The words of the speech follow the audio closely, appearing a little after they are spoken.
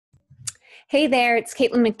Hey there, it's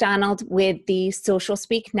Caitlin McDonald with the Social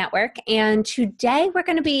Speak Network, and today we're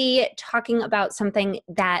going to be talking about something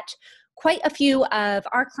that quite a few of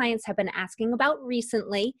our clients have been asking about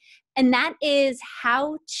recently, and that is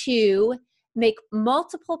how to make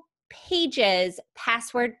multiple pages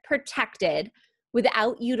password protected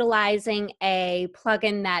without utilizing a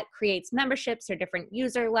plugin that creates memberships or different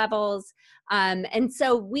user levels. And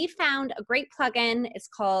so we found a great plugin. It's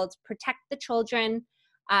called Protect the Children.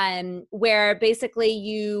 Where basically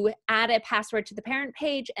you add a password to the parent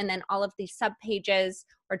page, and then all of the sub pages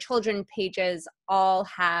or children pages all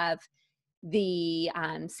have the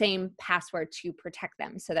same password to protect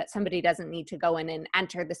them, so that somebody doesn't need to go in and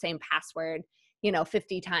enter the same password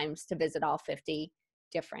 50 times to visit all 50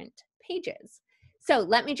 different pages. So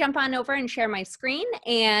let me jump on over and share my screen,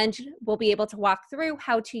 and we'll be able to walk through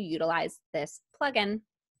how to utilize this plugin.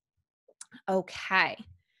 Okay.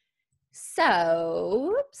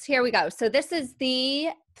 So here we go. So this is the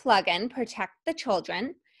plugin, Protect the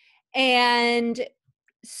Children, and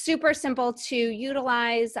super simple to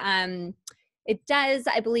utilize. It does,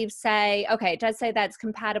 I believe, say, okay, it does say that it's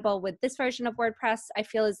compatible with this version of WordPress. I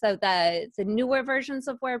feel as though the newer versions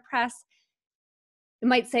of WordPress, it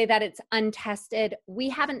might say that it's untested. We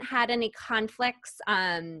haven't had any conflicts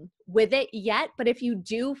with it yet, but if you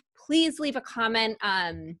do, please leave a comment.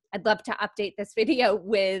 I'd love to update this video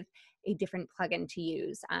with a different plugin to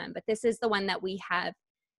use, but this is the one that we have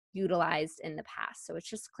utilized in the past. So it's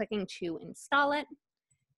just clicking to install it,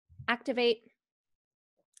 activate.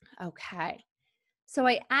 Okay, so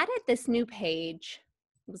I added this new page,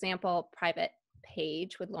 example private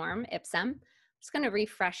page with lorem ipsum. I'm just going to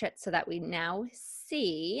refresh it so that we now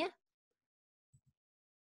see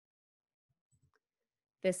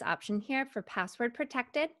this option here for password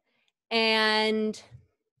protected, and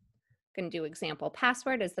going to do example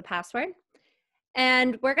password as the password.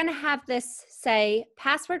 And we're going to have this say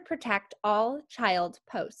password protect all child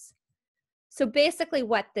posts. So basically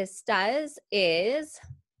what this does is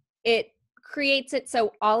it creates it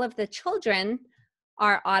so all of the children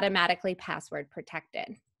are automatically password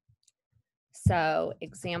protected. So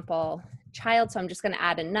example child, so I'm just going to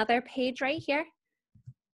add another page right here.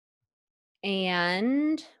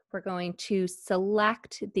 And we're going to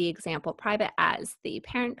select the example private as the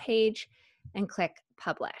parent page and click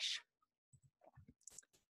publish.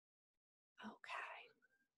 Okay.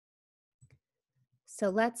 So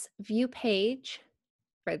let's view page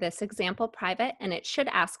for this example private, and it should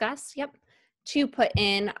ask us, yep, to put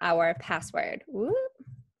in our password. Whoop.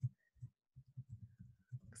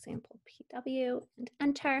 Example PW and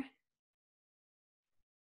enter.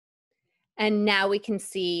 And now we can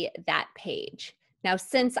see that page. Now,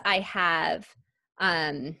 since I have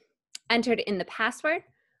entered in the password,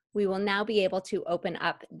 we will now be able to open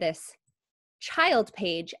up this child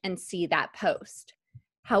page and see that post.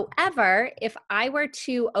 However, if I were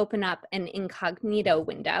to open up an incognito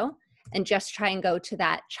window and just try and go to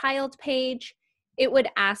that child page, it would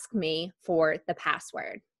ask me for the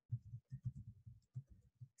password.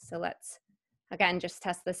 So let's, again, just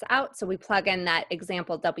test this out. So we plug in that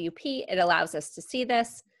example WP. It allows us to see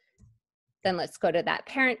this. Then let's go to that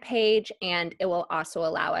parent page, and it will also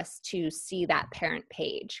allow us to see that parent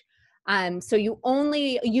page. So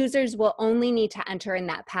users will only need to enter in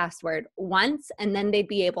that password once, and then they'd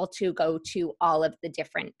be able to go to all of the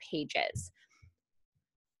different pages.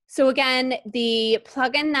 So again, the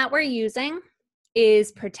plugin that we're using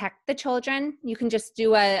is Protect the Children. You can just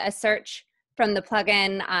do a search from the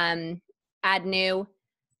plugin, add new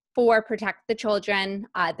for Protect the Children.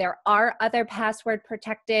 There are other password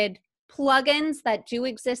protected plugins that do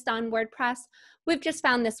exist on WordPress. We've just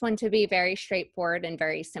found this one to be very straightforward and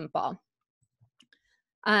very simple.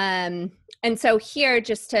 And so here,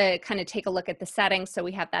 just to kind of take a look at the settings, so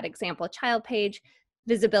we have that example child page,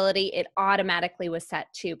 visibility, it automatically was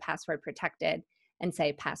set to password protected and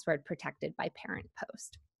say password protected by parent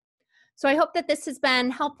post. So I hope that this has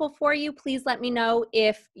been helpful for you. Please let me know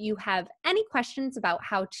if you have any questions about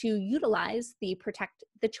how to utilize the Protect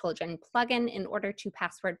the Children plugin in order to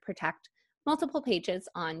password protect multiple pages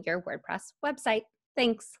on your WordPress website.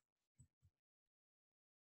 Thanks.